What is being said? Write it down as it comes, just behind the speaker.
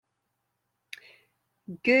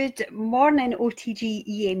Good morning, OTG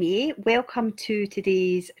EMA. Welcome to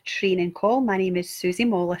today's training call. My name is Susie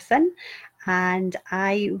Mollison and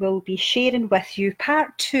I will be sharing with you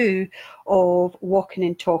part 2 of Walking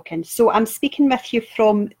and Talking. So I'm speaking with you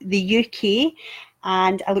from the UK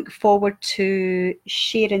and I look forward to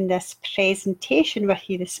sharing this presentation with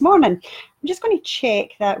you this morning. I'm just going to check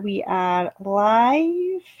that we are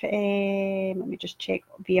live. Let me just check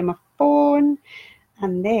via my phone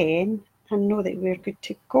and then I know that we're good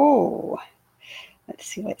to go. Let's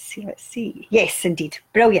see. Yes, indeed.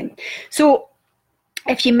 Brilliant. So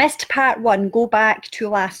if you missed part 1, go back to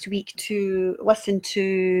last week to listen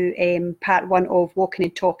to part 1 of Walking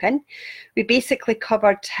and Talking. We basically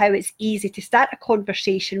covered how it's easy to start a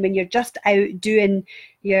conversation when you're just out doing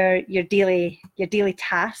your daily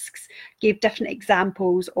tasks. Gave different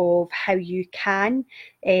examples of how you can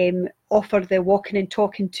offer the walking and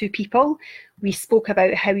talking to people. We spoke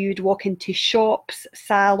about how you would walk into shops,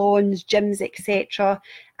 salons, gyms, etc.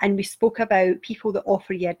 And we spoke about people that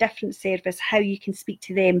offer you a different service, how you can speak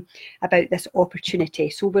to them about this opportunity.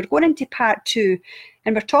 So we're going into part 2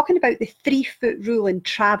 and we're talking about the 3-foot rule in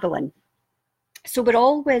travelling. So we're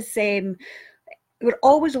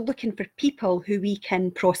always looking for people who we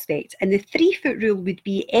can prospect, and the 3-foot rule would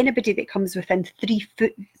be anybody that comes within 3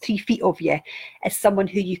 feet of you is someone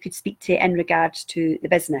who you could speak to in regards to the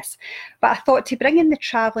business. But I thought to bring in the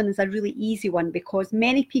travelling is a really easy one because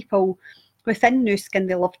many people within Nu Skin,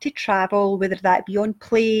 they love to travel, whether that be on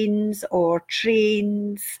planes or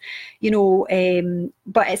trains,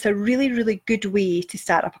 but it's a really, really good way to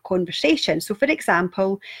start up a conversation. So for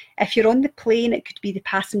example, if you're on the plane, it could be the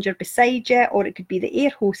passenger beside you or it could be the air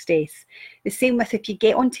hostess. The same with if you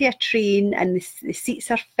get onto a train and the seats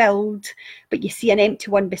are filled, but you see an empty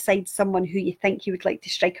one beside someone who you think you would like to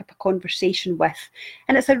strike up a conversation with.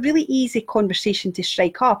 And it's a really easy conversation to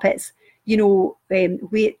strike up. It's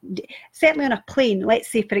certainly on a plane, let's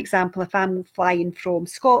say, for example, if I'm flying from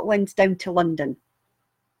Scotland down to London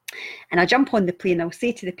and I jump on the plane, I'll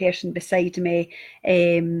say to the person beside me,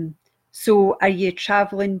 so are you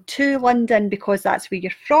travelling to London because that's where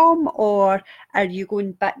you're from, or are you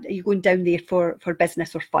going down there for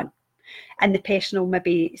business or fun? And the person will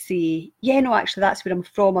maybe say, yeah, no, actually, that's where I'm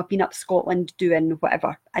from. I've been up Scotland doing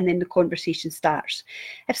whatever. And then the conversation starts.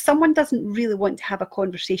 If someone doesn't really want to have a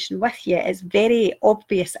conversation with you, it's very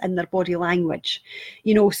obvious in their body language.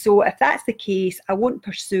 So if that's the case, I won't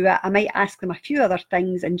pursue it. I might ask them a few other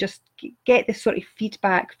things and just get this sort of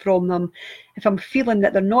feedback from them. If I'm feeling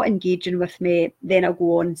that they're not engaging with me, then I'll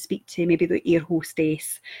go on and speak to maybe the air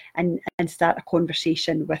hostess and start a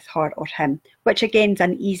conversation with her or him, which again is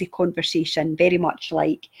an easy conversation, very much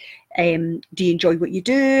like, do you enjoy what you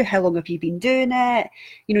do? How long have you been doing it?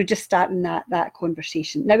 Just starting that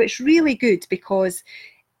conversation. Now, it's really good because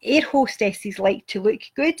air hostesses like to look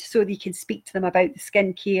good, so you can speak to them about the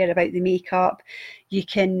skincare, about the makeup. You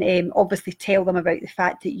can obviously tell them about the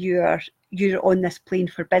fact that you're on this plane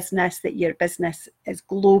for business, that your business is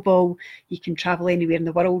global, you can travel anywhere in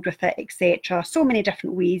the world with it, etc. So many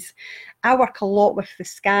different ways. I work a lot with the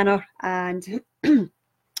scanner, and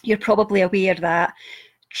you're probably aware that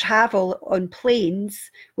travel on planes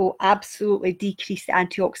will absolutely decrease the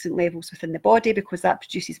antioxidant levels within the body because that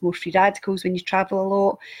produces more free radicals when you travel a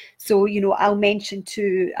lot. So, I'll mention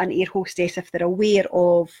to an air hostess if they're aware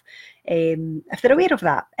of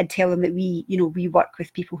that, and tell them that we work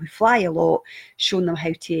with people who fly a lot, showing them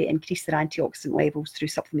how to increase their antioxidant levels through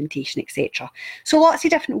supplementation, etc. So lots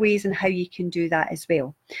of different ways in how you can do that as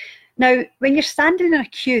well. Now, when you're standing in a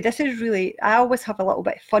queue, this is really, I always have a little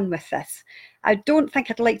bit of fun with this. I don't think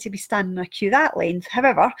I'd like to be standing in a queue that length.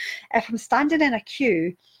 However, if I'm standing in a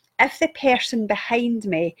queue, if the person behind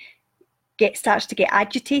me starts to get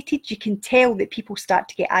agitated, you can tell that people start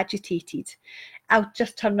to get agitated. I'll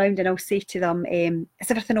just turn around and I'll say to them, is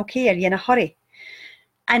everything okay? Are you in a hurry?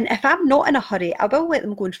 And if I'm not in a hurry, I will let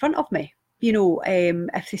them go in front of me.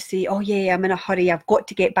 If they say, oh yeah, I'm in a hurry, I've got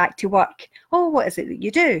to get back to work. Oh, what is it that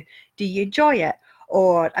you do? Do you enjoy it?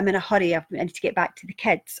 Or I'm in a hurry, I need to get back to the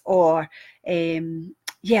kids. Or I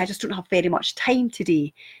just don't have very much time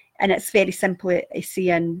today. And it's very simple as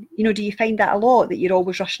saying, do you find that a lot, that you're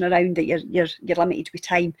always rushing around, that you're limited with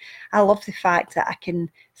time? I love the fact that I can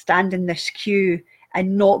stand in this queue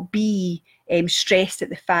and not be stressed at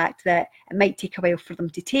the fact that it might take a while for them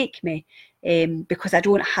to take me, because I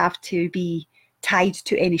don't have to be tied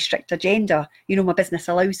to any strict agenda. My business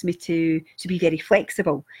allows me to be very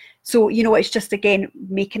flexible. So, it's just, again,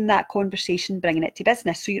 making that conversation, bringing it to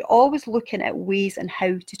business. So you're always looking at ways and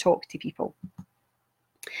how to talk to people.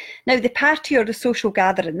 Now, the party or the social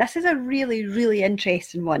gathering, this is a really, really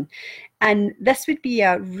interesting one. And this would be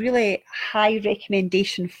a really high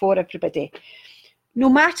recommendation for everybody. No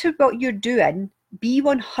matter what you're doing, be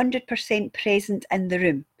 100% present in the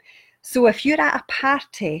room. So if you're at a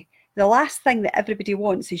party, the last thing that everybody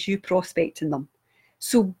wants is you prospecting them.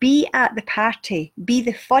 So be at the party, be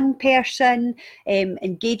the fun person,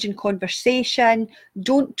 engage in conversation.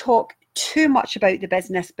 Don't talk too much about the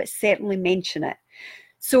business, but certainly mention it.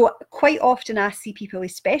 So quite often I see people,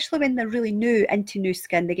 especially when they're really new into Nu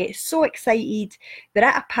Skin, they get so excited, they're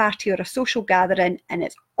at a party or a social gathering and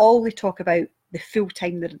it's all they talk about the full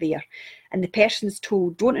time they're there. And the person's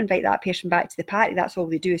told, don't invite that person back to the party. That's all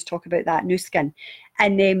they do is talk about that Nu Skin.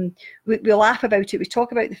 And we laugh about it. We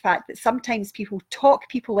talk about the fact that sometimes people talk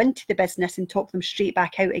people into the business and talk them straight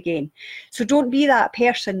back out again. So don't be that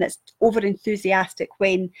person that's over enthusiastic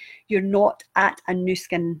when you're not at a Nu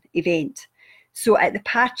Skin event. So at the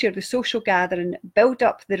party or the social gathering, build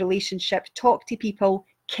up the relationship, talk to people,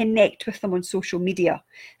 connect with them on social media.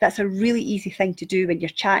 That's a really easy thing to do when you're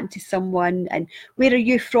chatting to someone. And where are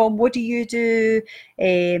you from? What do you do?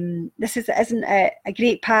 This isn't a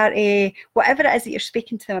great party. Whatever it is that you're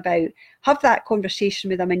speaking to them about, have that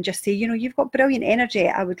conversation with them and just say, you know, you've got brilliant energy.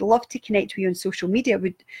 I would love to connect with you on social media.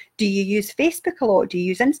 Do you use Facebook a lot? Do you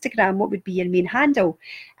use Instagram? What would be your main handle?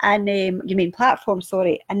 And your main platform,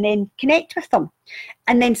 sorry. And then connect with them.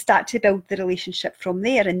 And then start to build the relationship from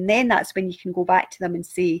there. And then that's when you can go back to them and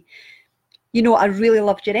say, you know, I really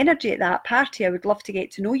loved your energy at that party. I would love to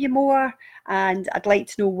get to know you more. And I'd like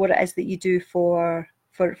to know what it is that you do for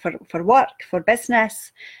work, for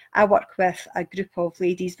business. I work with a group of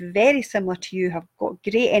ladies very similar to you, have got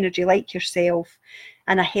great energy like yourself.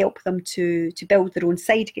 And I help them to build their own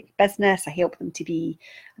side business. I help them to be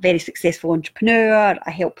a very successful entrepreneur.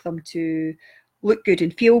 I help them to look good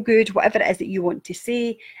and feel good, whatever it is that you want to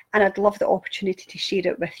say. And I'd love the opportunity to share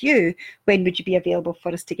it with you. When would you be available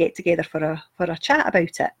for us to get together for a chat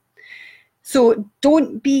about it? So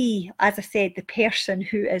don't be, as I said, the person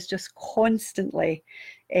who is just constantly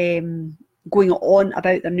going on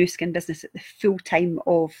about their Nu Skin business at the full time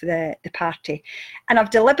of the party. And I've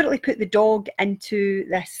deliberately put the dog into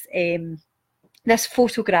this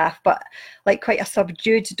photograph, but like quite a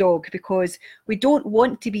subdued dog, because we don't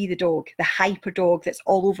want to be the dog, the hyper dog that's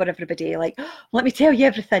all over everybody. Like, oh, let me tell you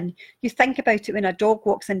everything. You think about it when a dog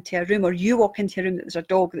walks into a room, or you walk into a room that there's a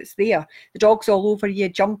dog that's there. The dog's all over you,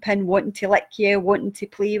 jumping, wanting to lick you, wanting to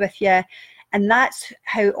play with you. And that's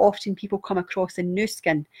how often people come across in Nu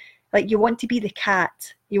Skin. Like, you want to be the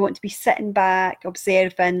cat. You want to be sitting back,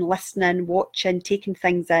 observing, listening, watching, taking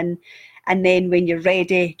things in. And then when you're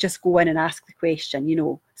ready, just go in and ask the question, you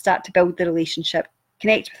know, start to build the relationship,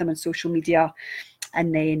 connect with them on social media,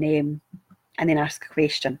 and then ask a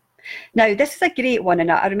question. Now, this is a great one.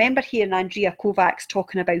 And I remember hearing Andrea Kovacs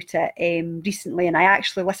talking about it recently, and I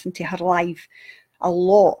actually listened to her live a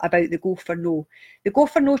lot about the Go for No. The Go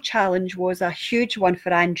for No challenge was a huge one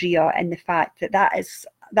for Andrea, in the fact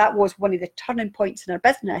that was one of the turning points in her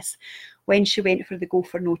business when she went for the Go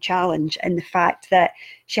for No challenge, and the fact that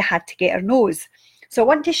she had to get her nose. So I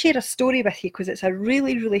want to share a story with you because it's a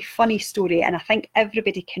really, really funny story, and I think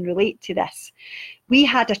everybody can relate to this. We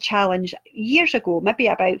had a challenge years ago, maybe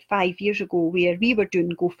about 5 years ago, where we were doing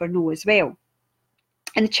Go for No as well.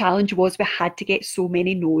 And the challenge was we had to get so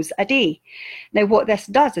many no's a day. Now, what this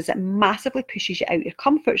does is it massively pushes you out your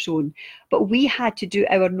comfort zone, but we had to do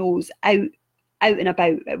our no's out and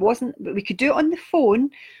about. It wasn't, we could do it on the phone,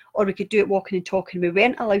 or we could do it walking and talking. We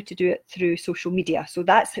weren't allowed to do it through social media. So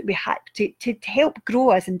that's what we had to help grow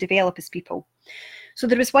us and develop as people. So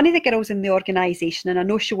there was one of the girls in the organisation, and I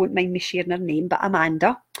know she won't mind me sharing her name, but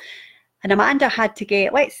Amanda. And Amanda had to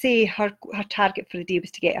get, let's say her target for the day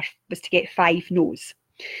was to get 5 no's.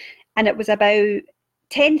 And it was about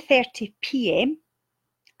 10:30 p.m.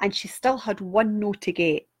 and she still had 1 no to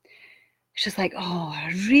get. She's like, oh,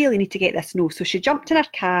 I really need to get this no. So she jumped in her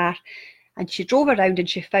car and she drove around and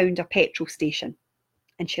she found a petrol station.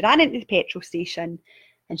 And she ran into the petrol station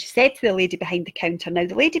and she said to the lady behind the counter, now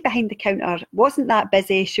the lady behind the counter wasn't that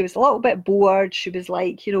busy. She was a little bit bored. She was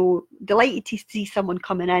like, you know, delighted to see someone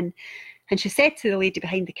coming in. And she said to the lady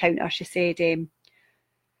behind the counter, she said,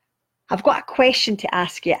 I've got a question to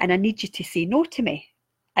ask you and I need you to say no to me.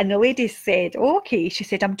 And the lady said, oh, okay. She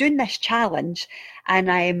said, I'm doing this challenge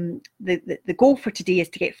and the goal for today is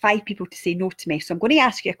to get 5 people to say no to me. So I'm going to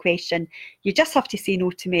ask you a question. You just have to say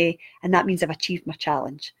no to me, and that means I've achieved my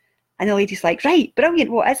challenge. And the lady's like, right,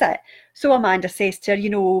 brilliant. What is it? So Amanda says to her, you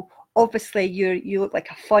know, obviously you look like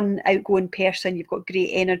a fun, outgoing person. You've got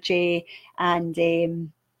great energy, and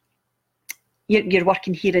you're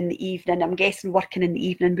working here in the evening. I'm guessing working in the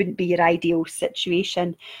evening wouldn't be your ideal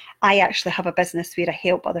situation. I actually have a business where I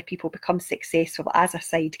help other people become successful as a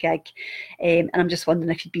side gig. And I'm just wondering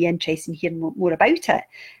if you'd be interested in hearing more about it.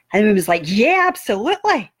 And the woman was like, yeah,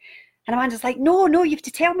 absolutely. And Amanda's like, no, you have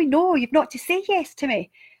to tell me no. You've not to say yes to me.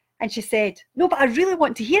 And she said, no, but I really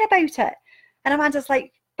want to hear about it. And Amanda's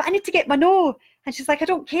like, but I need to get my no. And she's like, I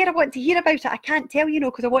don't care. I want to hear about it. I can't tell you no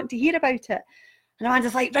because I want to hear about it. And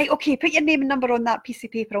Amanda's like, right, okay, put your name and number on that piece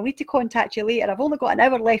of paper. I'll need to contact you later. I've only got an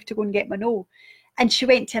hour left to go and get my no. And she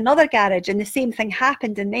went to another garage and the same thing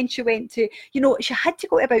happened. And then she went to, she had to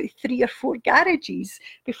go to about 3 or 4 garages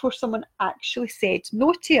before someone actually said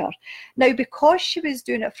no to her. Now, because she was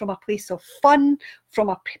doing it from a place of fun, from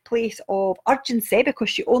a place of urgency, because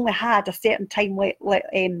she only had a certain time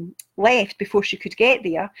left before she could get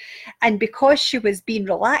there, and because she was being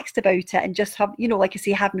relaxed about it and just like I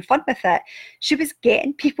say, having fun with it, she was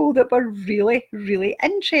getting people that were really, really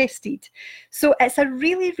interested. So it's a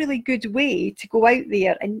really, really good way to go out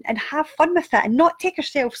there and have fun with it and not take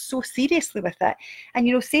yourself so seriously with it.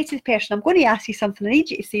 And say to the person, I'm going to ask you something, I need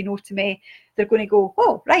you to say no to me. They're going to go,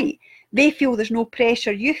 oh, right. They feel there's no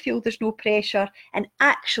pressure, you feel there's no pressure. And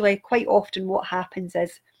actually, quite often what happens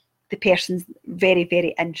is the person's very,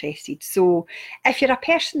 very interested. So if you're a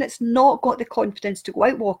person that's not got the confidence to go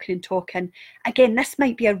out walking and talking, again, this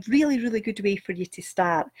might be a really, really good way for you to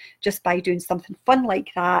start, just by doing something fun like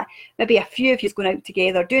that. Maybe a few of you going out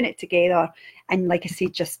together, doing it together. And like I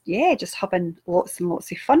said, just having lots and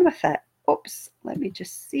lots of fun with it. Oops, let me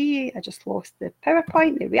just see. I just lost the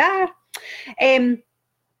PowerPoint. There we are.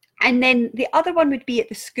 And then the other one would be at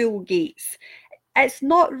the school gates. It's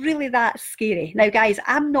not really that scary. Now, guys,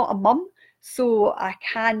 I'm not a mum, so I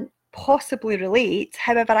can't possibly relate.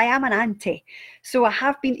 However, I am an auntie. So I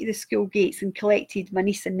have been to the school gates and collected my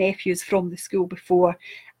niece and nephews from the school before.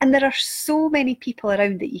 And there are so many people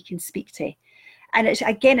around that you can speak to. And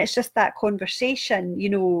it's just that conversation,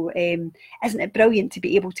 isn't it brilliant to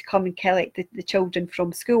be able to come and collect the children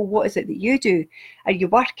from school? What is it that you do? Are you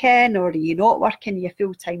working or are you not working? Are you a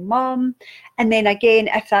full-time mum? And then again,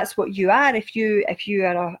 if that's what you are, if you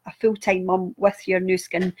are a full-time mum with your new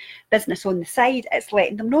skin business on the side, it's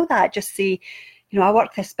letting them know that. Just say, I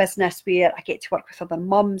work this business where I get to work with other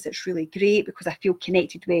mums. It's really great because I feel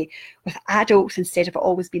connected with adults instead of it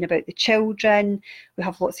always being about the children. We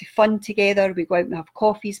have lots of fun together. We go out and have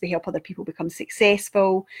coffees. We help other people become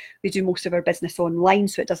successful. We do most of our business online,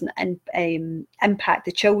 so it doesn't impact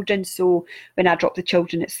the children. So when I drop the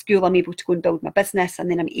children at school, I'm able to go and build my business,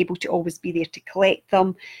 and then I'm able to always be there to collect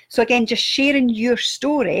them. So again, just sharing your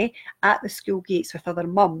story at the school gates with other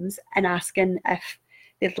mums and asking if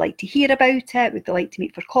they'd like to hear about it, would they like to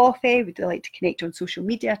meet for coffee, would they like to connect on social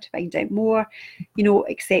media to find out more,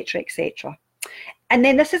 etc., etc. And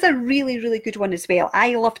then this is a really, really good one as well.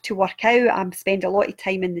 I love to work out. I spend a lot of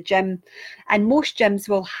time in the gym, and most gyms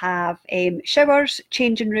will have showers,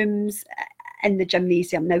 changing rooms in the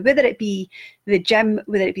gymnasium. Now, whether it be the gym,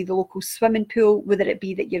 whether it be the local swimming pool, whether it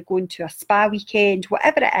be that you're going to a spa weekend,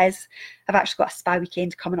 whatever it is, I've actually got a spa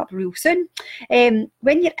weekend coming up real soon. When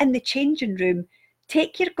you're in the changing room,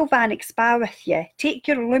 take your galvanic spa with you, take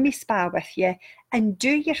your Lumi spa with you, and do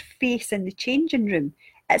your face in the changing room.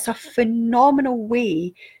 It's a phenomenal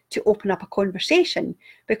way to open up a conversation,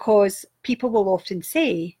 because people will often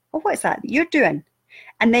say, oh, what is that you're doing?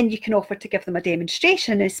 And then you can offer to give them a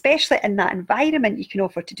demonstration, and especially in that environment, you can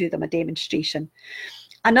offer to do them a demonstration.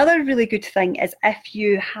 Another really good thing is if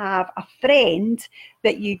you have a friend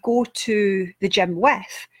that you go to the gym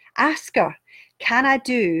with, ask her, can I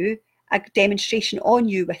do a demonstration on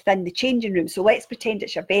you within the changing room? So let's pretend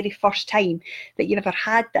it's your very first time that you've ever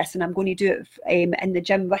had this, and I'm going to do it in the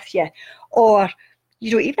gym with you. Or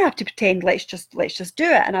you don't even have to pretend, let's just do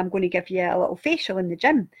it, and I'm going to give you a little facial in the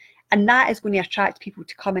gym. And that is going to attract people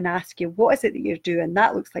to come and ask you, what is it that you're doing?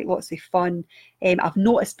 That looks like lots of fun. I've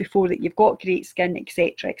noticed before that you've got great skin,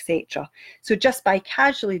 etc., etc. So just by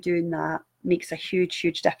casually doing that makes a huge,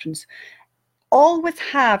 huge difference. Always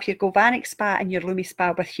have your galvanic spa and your Lumi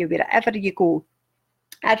spa with you wherever you go.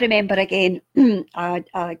 I remember again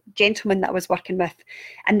a gentleman that I was working with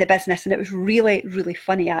in the business, and it was really, really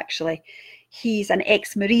funny actually. He's an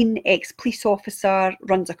ex-Marine, ex-police officer,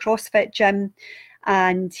 runs a CrossFit gym,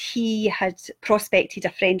 and he had prospected a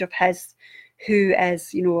friend of his who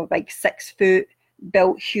is, like 6 foot,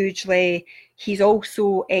 built hugely. He's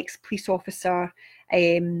also ex-police officer,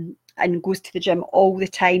 and goes to the gym all the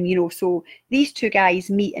time, So these two guys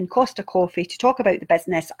meet in Costa Coffee to talk about the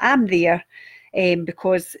business. I'm there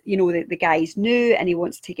because, the guy's new and he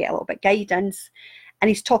wants to get a little bit guidance. And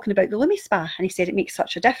he's talking about the Lumi Spa, and he said it makes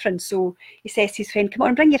such a difference. So he says to his friend, come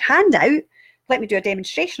on, bring your hand out. let me do a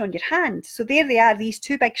demonstration on your hand. So there they are, these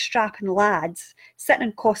two big strapping lads sitting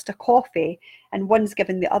in Costa Coffee, and one's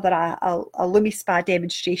giving the other a LumiSpa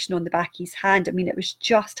demonstration on the back of his hand. I mean, it was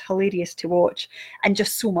just hilarious to watch and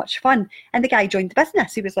just so much fun. And the guy joined the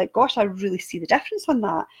business. He was like, gosh, I really see the difference on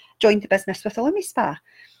that. Joined the business with a LumiSpa.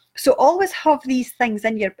 So always have these things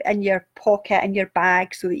in your pocket, in your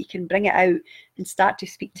bag, so that you can bring it out and start to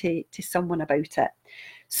speak to someone about it.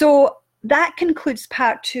 So that concludes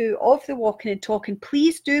part 2 of the walking and talking.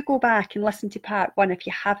 Please do go back and listen to part 1 if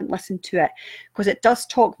you haven't listened to it, because it does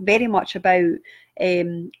talk very much about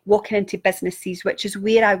walking into businesses, which is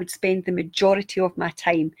where I would spend the majority of my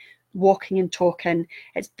time, walking and talking.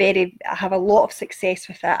 I have a lot of success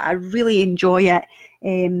with it. I really enjoy it.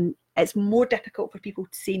 It's more difficult for people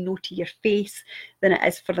to say no to your face than it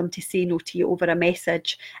is for them to say no to you over a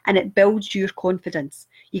message, and it builds your confidence.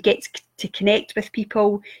 You get to connect with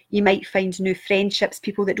people. You might find new friendships,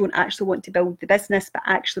 people that don't actually want to build the business but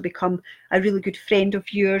actually become a really good friend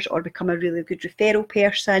of yours or become a really good referral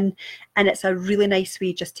person. And it's a really nice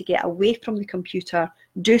way just to get away from the computer,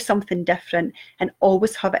 do something different, and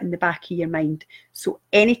always have it in the back of your mind. So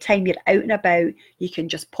anytime you're out and about, you can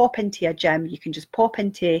just pop into a gym, you can just pop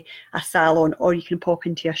into a salon, or you can pop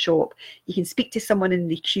into a shop. You can speak to someone in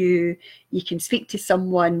the queue, you can speak to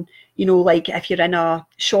someone, you know, like if you're in a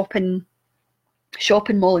shopping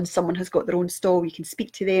mall and someone has got their own stall, you can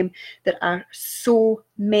speak to them. There are so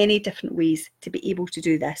many different ways to be able to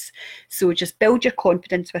do this. So just build your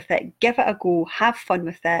confidence with it, give it a go, have fun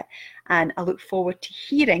with it, and I look forward to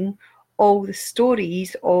hearing all the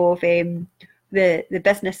stories of the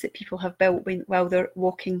business that people have built while they're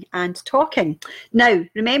walking and talking. Now,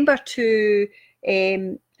 remember to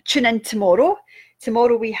tune in tomorrow.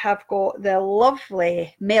 Tomorrow we have got the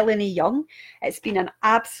lovely Melanie Young. It's been an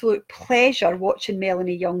absolute pleasure watching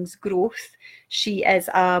Melanie Young's growth. She is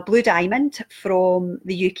a Blue Diamond from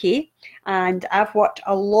the UK, and I've worked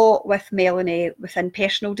a lot with Melanie within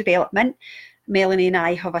personal development. Melanie and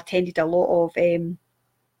I have attended a lot of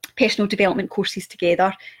personal development courses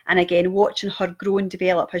together, and again, watching her grow and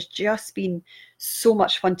develop has just been so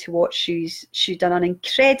much fun to watch. She's done an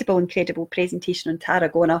incredible presentation on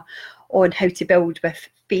Tarragona on how to build with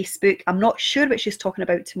Facebook. I'm not sure what she's talking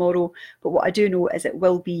about tomorrow, but what I do know is it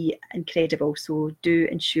will be incredible, so do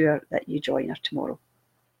ensure that you join her tomorrow.